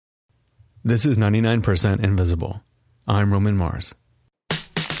This is 99% Invisible. I'm Roman Mars. You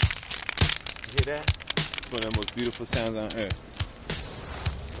hear that? It's one of the most beautiful sounds on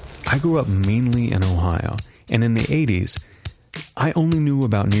earth. I grew up mainly in Ohio, and in the 80s, I only knew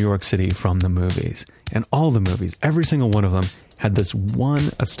about New York City from the movies. And all the movies, every single one of them, had this one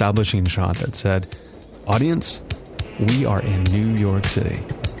establishing shot that said, "Audience, we are in New York City."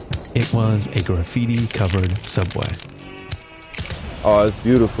 It was a graffiti-covered subway. Oh, it's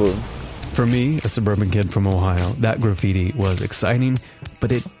beautiful. For me, a suburban kid from Ohio, that graffiti was exciting,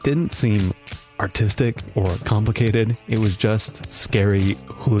 but it didn't seem artistic or complicated. It was just scary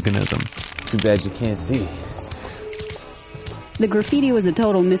hooliganism. Too bad you can't see. The graffiti was a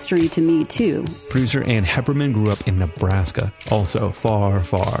total mystery to me, too. Producer Ann Hepperman grew up in Nebraska, also far,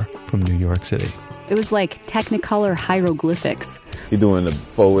 far from New York City. It was like Technicolor hieroglyphics. He doing the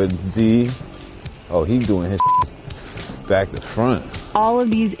forward Z. Oh, he doing his back to front. All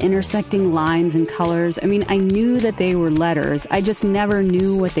of these intersecting lines and colors. I mean, I knew that they were letters. I just never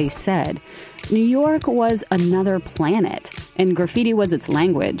knew what they said. New York was another planet, and graffiti was its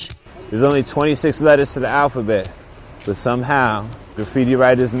language. There's only 26 letters to the alphabet, but somehow graffiti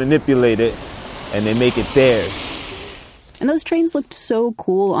writers manipulate it and they make it theirs. And those trains looked so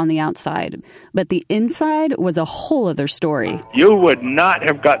cool on the outside, but the inside was a whole other story. You would not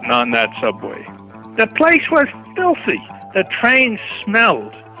have gotten on that subway. The place was filthy. The trains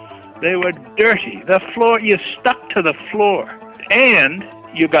smelled. They were dirty. The floor, you stuck to the floor. And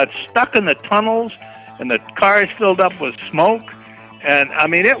you got stuck in the tunnels, and the cars filled up with smoke. And, I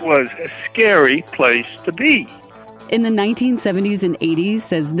mean, it was a scary place to be. In the 1970s and 80s,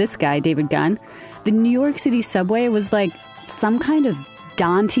 says this guy, David Gunn, the New York City subway was like some kind of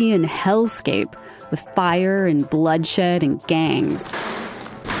Dantean hellscape with fire and bloodshed and gangs.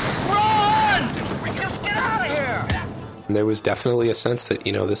 Run! Just get out of here! There was definitely a sense that,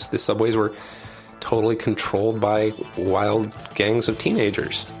 the subways were totally controlled by wild gangs of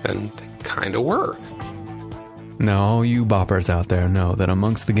teenagers, and they kind of were. Now, all you boppers out there know that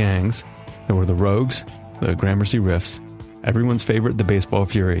amongst the gangs, there were the Rogues, the Gramercy Riffs, everyone's favorite, the Baseball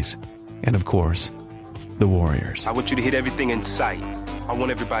Furies, and of course, the Warriors. I want you to hit everything in sight. I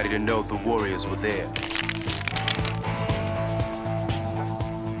want everybody to know the Warriors were there.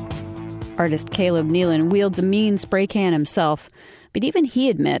 Artist Caleb Nealon wields a mean spray can himself, but even he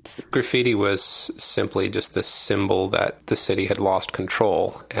admits Graffiti was simply just the symbol that the city had lost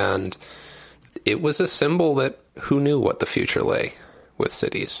control, and it was a symbol that who knew what the future lay with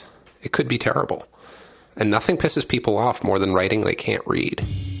cities. It could be terrible. And nothing pisses people off more than writing they can't read.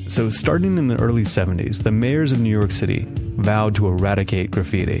 So starting in the early 70s, the mayors of New York City vowed to eradicate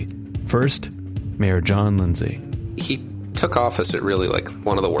graffiti. First, Mayor John Lindsay. He took office at really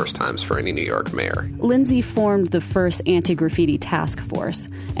one of the worst times for any New York mayor. Lindsay formed the first anti-graffiti task force,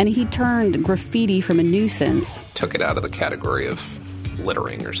 and he turned graffiti from a nuisance, took it out of the category of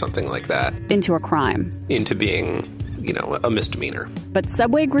littering or something like that, into a crime. Into being, a misdemeanor. But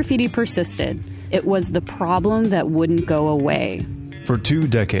subway graffiti persisted. It was the problem that wouldn't go away. For 2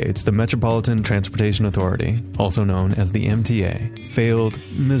 decades, the Metropolitan Transportation Authority, also known as the MTA, failed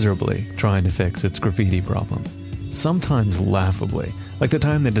miserably trying to fix its graffiti problem. Sometimes laughably, like the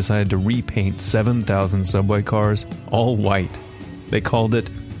time they decided to repaint 7,000 subway cars all white. They called it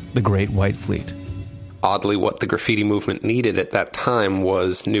the Great White Fleet. Oddly, what the graffiti movement needed at that time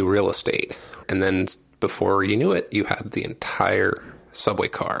was new real estate. And then before you knew it, you had the entire subway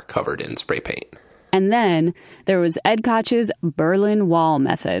car covered in spray paint. And then there was Ed Koch's Berlin Wall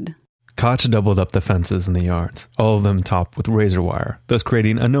method. Koch doubled up the fences in the yards, all of them topped with razor wire, thus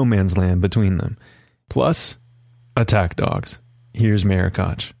creating a no man's land between them. Plus, attack dogs. Here's Mayor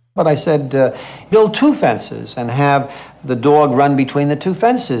Koch. But I said, build 2 fences and have the dog run between the 2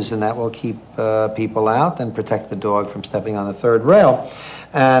 fences, and that will keep people out and protect the dog from stepping on the 3rd rail.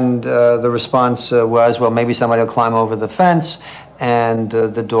 And the response was, well, maybe somebody will climb over the fence and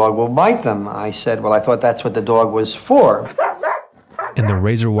the dog will bite them. I said, well, I thought that's what the dog was for. And the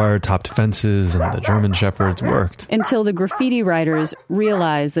razor wire topped fences and the German Shepherds worked. Until the graffiti writers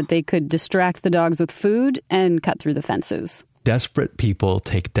realized that they could distract the dogs with food and cut through the fences. Desperate people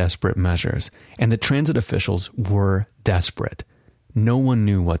take desperate measures, and the transit officials were desperate. No one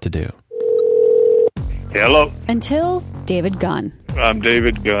knew what to do. Hello. Until David Gunn. I'm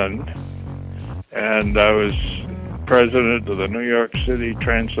David Gunn, and I was president of the New York City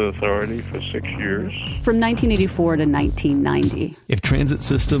Transit Authority for 6 years. From 1984 to 1990. If transit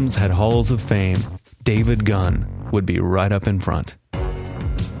systems had halls of fame, David Gunn would be right up in front.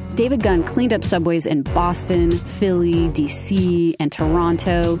 David Gunn cleaned up subways in Boston, Philly, D.C., and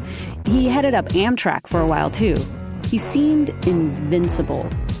Toronto. He headed up Amtrak for a while, too. He seemed invincible.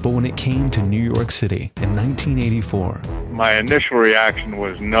 But when it came to New York City in 1984, My initial reaction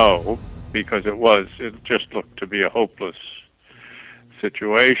was no, because it just looked to be a hopeless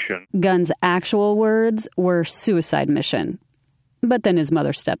situation. Gunn's actual words were suicide mission. But then his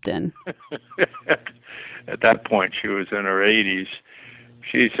mother stepped in. At that point, she was in her 80s.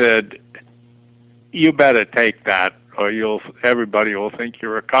 She said, "You better take that, or everybody will think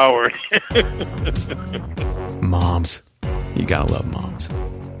you're a coward." moms. You gotta love moms.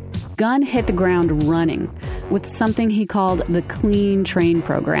 Gunn hit the ground running with something he called the Clean Train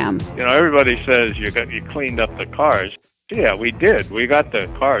Program. Everybody says you cleaned up the cars. Yeah, we did. We got the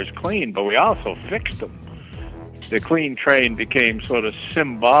cars clean, but we also fixed them. The Clean Train became sort of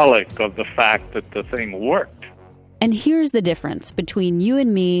symbolic of the fact that the thing worked. And here's the difference between you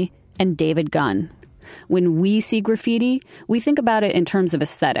and me and David Gunn. When we see graffiti, we think about it in terms of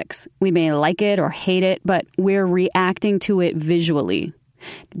aesthetics. We may like it or hate it, but we're reacting to it visually.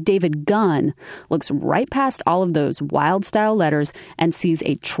 David Gunn looks right past all of those wild-style letters and sees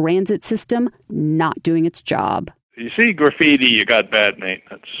a transit system not doing its job. You see graffiti, you got bad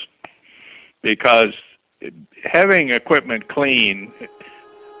maintenance. Because having equipment clean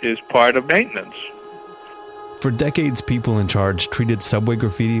is part of maintenance. For decades, people in charge treated subway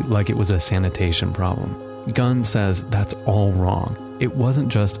graffiti like it was a sanitation problem. Gunn says that's all wrong. It wasn't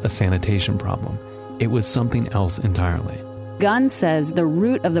just a sanitation problem. It was something else entirely. Gunn says the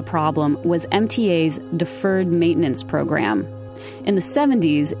root of the problem was MTA's deferred maintenance program. In the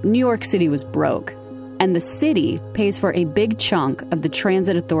 70s, New York City was broke, and the city pays for a big chunk of the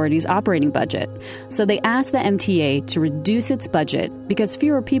Transit Authority's operating budget. So they asked the MTA to reduce its budget because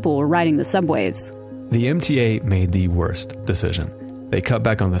fewer people were riding the subways. The MTA made the worst decision. They cut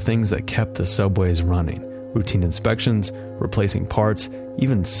back on the things that kept the subways running. Routine inspections, replacing parts,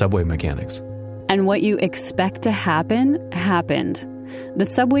 even subway mechanics. And what you expect to happen, happened. The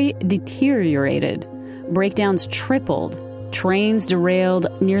subway deteriorated. Breakdowns tripled. Trains derailed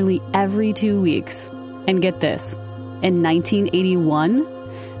nearly every 2 weeks. And get this, in 1981,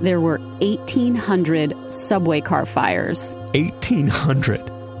 there were 1,800 subway car fires. 1,800?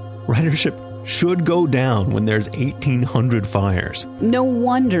 Ridership should go down when there's 1,800 fires. No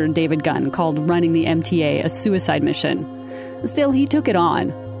wonder David Gunn called running the MTA a suicide mission. Still, he took it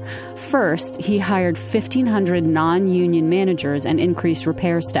on. First, he hired 1,500 non-union managers and increased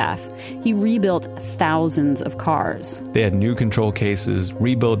repair staff. He rebuilt thousands of cars. They had new control cases,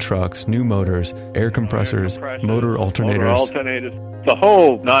 rebuild trucks, new motors, air compressors, motor alternators. The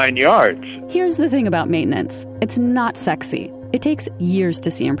whole 9 yards. Here's the thing about maintenance. It's not sexy. It takes years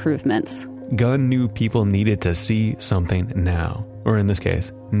to see improvements. Gunn knew people needed to see something now. Or in this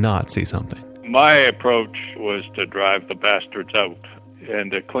case, not see something. My approach was to drive the bastards out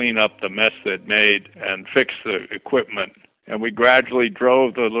and to clean up the mess they'd made and fix the equipment. And we gradually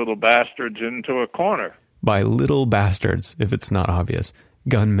drove the little bastards into a corner. By little bastards, if it's not obvious,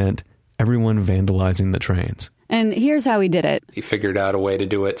 Gunn meant everyone vandalizing the trains. And here's how he did it. He figured out a way to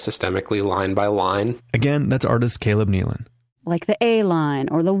do it systemically, line by line. Again, that's artist Caleb Nealon. Like the A line,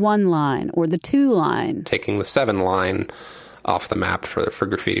 or the 1 line, or the 2 line. Taking the 7 line off the map for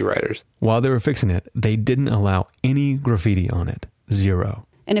graffiti writers. While they were fixing it, they didn't allow any graffiti on it. 0.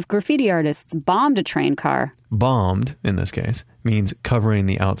 And if graffiti artists bombed a train car... Bombed, in this case, means covering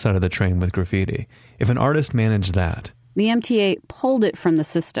the outside of the train with graffiti. If an artist managed that... The MTA pulled it from the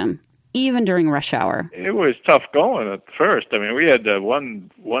system, even during rush hour. It was tough going at first. I mean, we had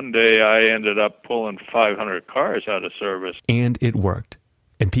one day I ended up pulling 500 cars out of service. And it worked.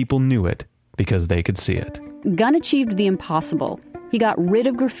 And people knew it because they could see it. Gunn achieved the impossible. He got rid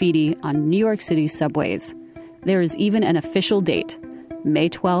of graffiti on New York City subways. There is even an official date, May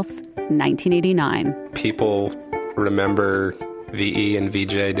 12th, 1989. People remember VE and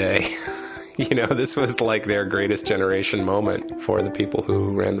VJ Day. This was like their greatest generation moment for the people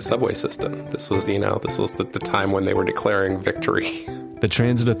who ran the subway system. This was the time when they were declaring victory. The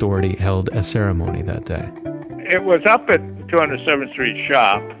Transit Authority held a ceremony that day. It was up at 207th Street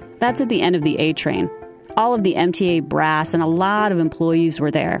shop. That's at the end of the A train. All of the MTA brass and a lot of employees were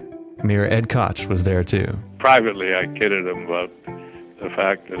there. Mayor Ed Koch was there too. Privately, I kidded him about the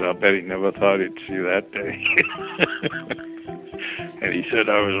fact that I bet he never thought he'd see that day. And he said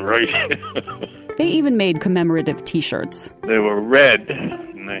I was right. They even made commemorative T-shirts. They were red,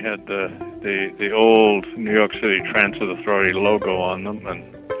 and they had the old New York City Transit Authority logo on them,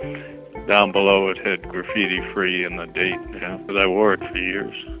 and down below it had graffiti-free and the date. But I wore it for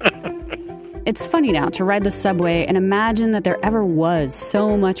years. It's funny now to ride the subway and imagine that there ever was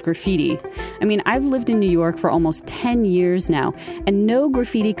so much graffiti. I mean, I've lived in New York for almost 10 years now, and no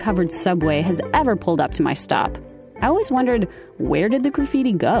graffiti-covered subway has ever pulled up to my stop. I always wondered, where did the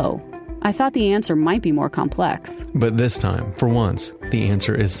graffiti go? I thought the answer might be more complex. But this time, for once, the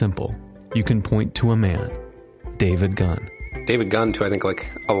answer is simple. You can point to a man, David Gunn. David Gunn, to I think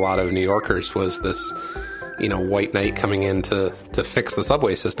like a lot of New Yorkers, was this, white knight coming in to fix the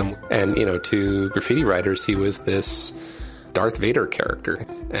subway system. And, to graffiti writers, he was this Darth Vader character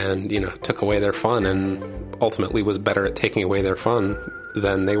and, took away their fun and ultimately was better at taking away their fun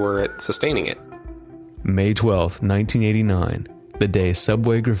than they were at sustaining it. May 12, 1989, the day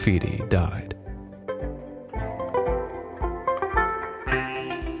subway graffiti died.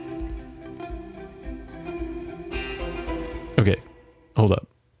 Okay, hold up.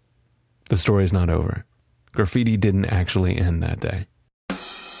 The story's not over. Graffiti didn't actually end that day.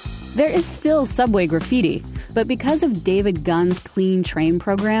 There is still subway graffiti, but because of David Gunn's Clean Train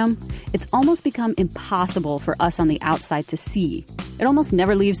program, it's almost become impossible for us on the outside to see. It almost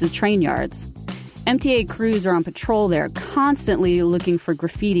never leaves the train yards. MTA crews are on patrol there, constantly looking for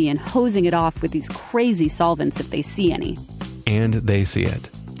graffiti and hosing it off with these crazy solvents if they see any. And they see it.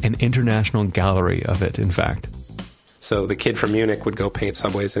 An international gallery of it, in fact. So the kid from Munich would go paint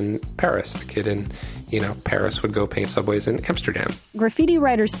subways in Paris. The kid in, Paris would go paint subways in Amsterdam. Graffiti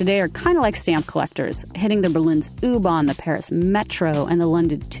writers today are kind of like stamp collectors, hitting the Berlin's U-Bahn, the Paris Metro, and the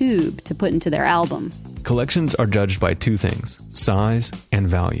London Tube to put into their album. Collections are judged by two things, size and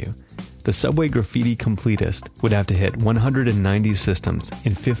value. The subway graffiti completist would have to hit 190 systems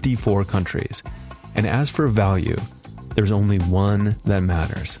in 54 countries. And as for value, there's only one that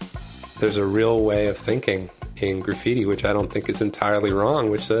matters. There's a real way of thinking in graffiti, which I don't think is entirely wrong,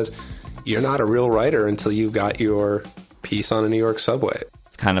 which says you're not a real writer until you got your piece on a New York subway.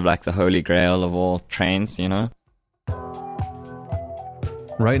 It's kind of like the holy grail of all trains,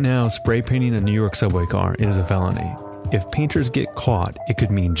 Right now, spray painting a New York subway car is a felony. If painters get caught, it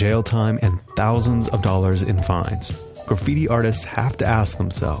could mean jail time and thousands of dollars in fines. Graffiti artists have to ask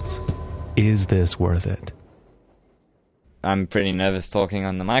themselves, is this worth it? I'm pretty nervous talking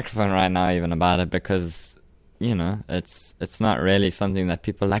on the microphone right now even about it because, it's not really something that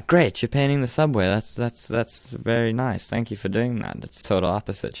people are like, great, you're painting the subway. That's very nice. Thank you for doing that. It's total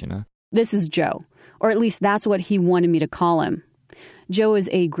opposite, This is Joe, or at least that's what he wanted me to call him. Joe is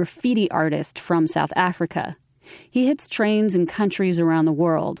a graffiti artist from South Africa. He hits trains in countries around the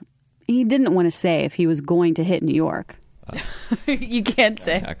world. He didn't want to say if he was going to hit New York. You can't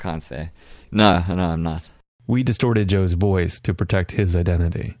say. I can't say. No, I'm not. We distorted Joe's voice to protect his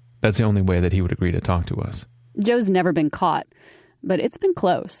identity. That's the only way that he would agree to talk to us. Joe's never been caught, but it's been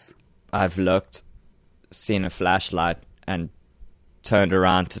close. I've looked, seen a flashlight, and turned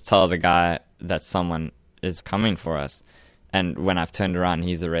around to tell the guy that someone is coming for us. And when I've turned around,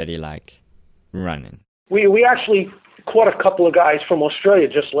 he's already, running. We actually caught a couple of guys from Australia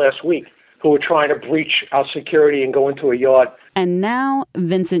just last week who were trying to breach our security and go into a yard. And now,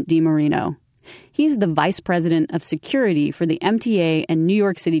 Vincent DiMarino. He's the vice president of security for the MTA and New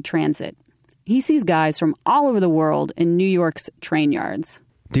York City Transit. He sees guys from all over the world in New York's train yards.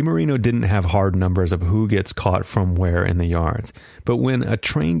 DiMarino didn't have hard numbers of who gets caught from where in the yards. But when a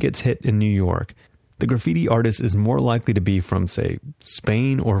train gets hit in New York, the graffiti artist is more likely to be from, say,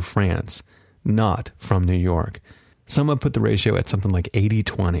 Spain or France, not from New York. Some have put the ratio at something like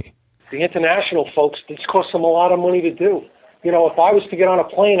 80-20. The international folks, this costs them a lot of money to do. If I was to get on a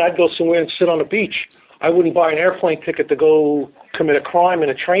plane, I'd go somewhere and sit on the beach. I wouldn't buy an airplane ticket to go commit a crime in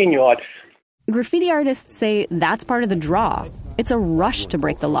a train yard. Graffiti artists say that's part of the draw. It's a rush to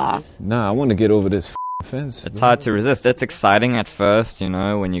break the law. Nah, I want to get over this fence. It's hard to resist. It's exciting at first,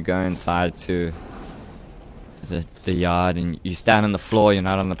 when you go inside to the yard and you stand on the floor, you're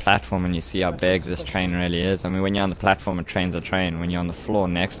not on the platform, and you see how big this train really is. I mean, when you're on the platform, a train's a train. When you're on the floor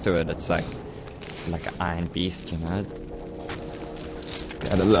next to it, it's like an iron beast,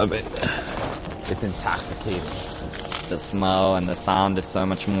 Gotta love it. It's intoxicating. The smell and the sound is so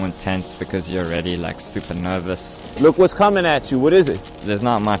much more intense because you're already super nervous. Look what's coming at you. What is it? There's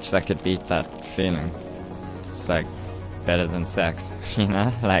not much that could beat that feeling. It's better than sex,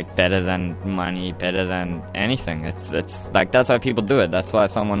 better than money, better than anything. It's that's why people do it. That's why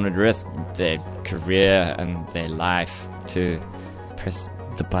someone would risk their career and their life to press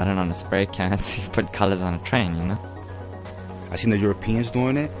the button on a spray can to put colors on a train, I seen the Europeans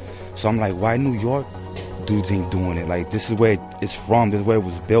doing it, so I'm like, why New York dudes ain't doing it? This is where it's from, this is where it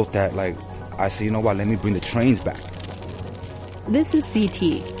was built at. I said, you know what, let me bring the trains back. This is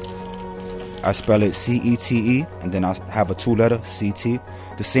CT. I spell it C-E-T-E, and then I have a two-letter, CT.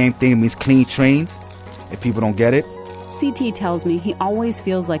 The same thing means clean trains, if people don't get it. CT tells me he always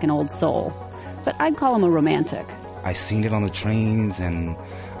feels like an old soul, but I'd call him a romantic. I seen it on the trains, and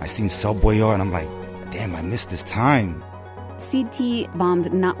I seen Subway Yard, and I'm like, damn, I missed this time. CT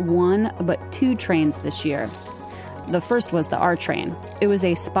bombed not one, but 2 trains this year. The first was the R Train. It was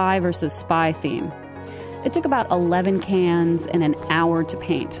a spy versus spy theme. It took about 11 cans and an hour to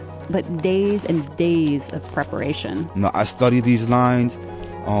paint, but days and days of preparation. I studied these lines.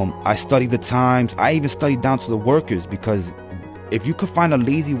 I studied the times. I even studied down to the workers, because if you could find a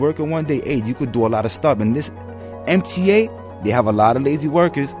lazy worker one day, hey, you could do a lot of stuff. And this MTA, they have a lot of lazy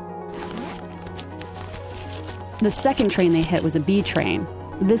workers. The second train they hit was a B train,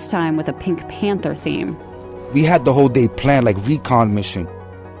 this time with a Pink Panther theme. We had the whole day planned, like recon mission.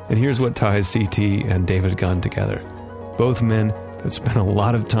 And here's what ties CT and David Gunn together. Both men had spent a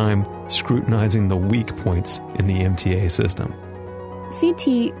lot of time scrutinizing the weak points in the MTA system.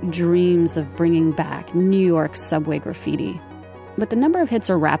 CT dreams of bringing back New York's subway graffiti, but the number of hits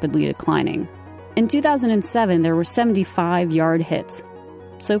are rapidly declining. In 2007, there were 75 yard hits.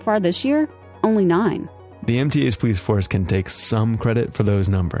 So far this year, only 9. The MTA's police force can take some credit for those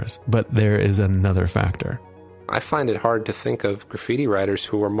numbers, but there is another factor. I find it hard to think of graffiti writers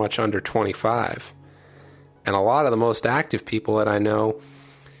who are much under 25. And a lot of the most active people that I know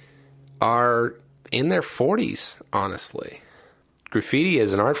are in their 40s, honestly. Graffiti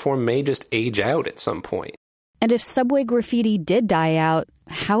as an art form may just age out at some point. And if subway graffiti did die out,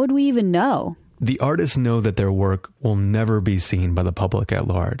 how would we even know? The artists know that their work will never be seen by the public at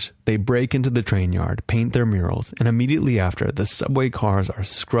large. They break into the train yard, paint their murals, and immediately after, the subway cars are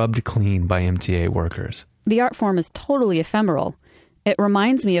scrubbed clean by MTA workers. The art form is totally ephemeral. It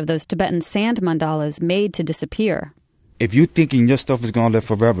reminds me of those Tibetan sand mandalas made to disappear. If you're thinking your stuff is going to live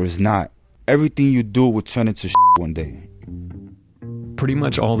forever, it's not. Everything you do will turn into one day. Pretty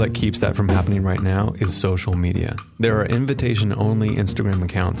much all that keeps that from happening right now is social media. There are invitation-only Instagram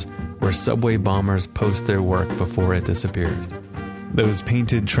accounts where subway bombers post their work before it disappears. Those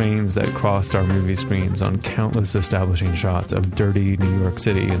painted trains that crossed our movie screens on countless establishing shots of dirty New York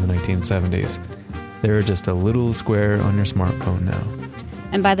City in the 1970s. They're just a little square on your smartphone now.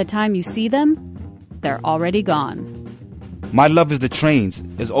 And by the time you see them, they're already gone. My love is the trains.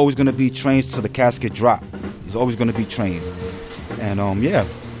 There's always going to be trains till the casket drop. There's always going to be trains. And yeah,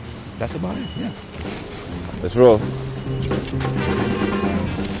 that's about it, yeah. Let's roll.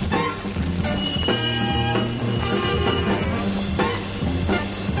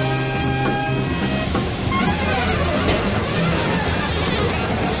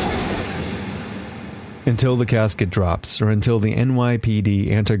 Until the casket drops, or until the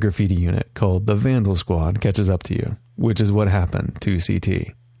NYPD anti-graffiti unit called the Vandal Squad catches up to you, which is what happened to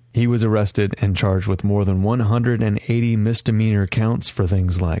CT. He was arrested and charged with more than 180 misdemeanor counts for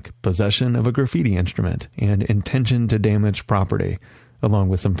things like possession of a graffiti instrument and intention to damage property, along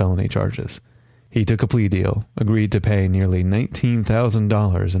with some felony charges. He took a plea deal, agreed to pay nearly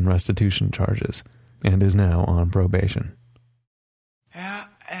 $19,000 in restitution charges, and is now on probation.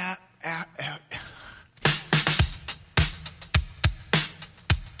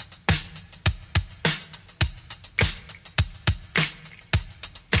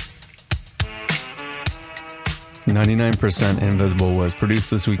 99% Invisible was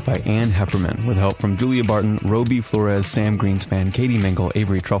produced this week by Ann Hepperman with help from Julia Barton, Roby Flores, Sam Greenspan, Katie Mingle,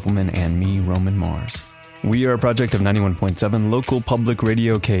 Avery Trufelman, and me, Roman Mars. We are a project of 91.7 local public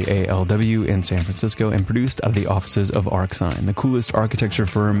radio KALW in San Francisco and produced out of the offices of ArcSign, the coolest architecture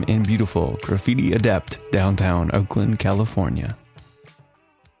firm in beautiful, graffiti adept downtown Oakland, California.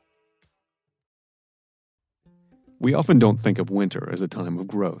 We often don't think of winter as a time of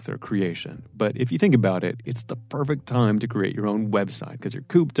growth or creation, but if you think about it, it's the perfect time to create your own website because you're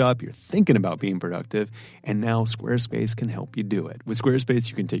cooped up, you're thinking about being productive, and now Squarespace can help you do it. With Squarespace,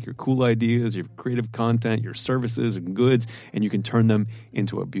 you can take your cool ideas, your creative content, your services and goods, and you can turn them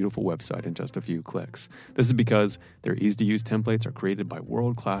into a beautiful website in just a few clicks. This is because their easy-to-use templates are created by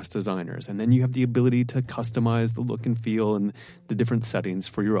world-class designers, and then you have the ability to customize the look and feel and the different settings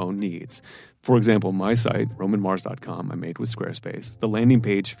for your own needs. For example, my site, romanmars.com, I made with Squarespace. The landing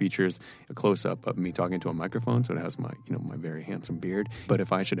page features a close-up of me talking to a microphone, so it has my very handsome beard. But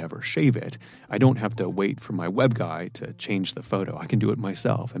if I should ever shave it, I don't have to wait for my web guy to change the photo. I can do it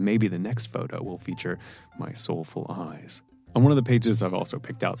myself, and maybe the next photo will feature my soulful eyes. On one of the pages, I've also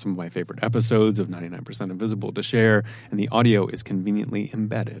picked out some of my favorite episodes of 99% Invisible to share, and the audio is conveniently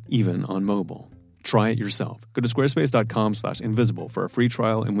embedded, even on mobile. Try it yourself. Go to squarespace.com/invisible for a free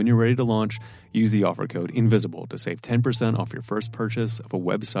trial, and when you're ready to launch, use the offer code INVISIBLE to save 10% off your first purchase of a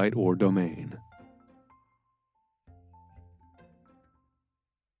website or domain.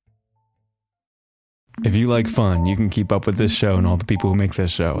 If you like fun, you can keep up with this show and all the people who make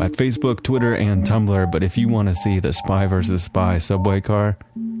this show at Facebook, Twitter, and Tumblr, but if you want to see the Spy vs. Spy subway car,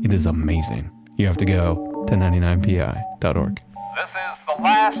 it is amazing. you have to go to 99pi.org. This is the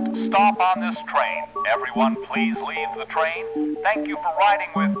last stop on this train. Everyone, please leave the train. Thank you for riding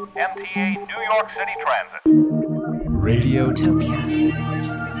with MTA New York City Transit. Radiotopia.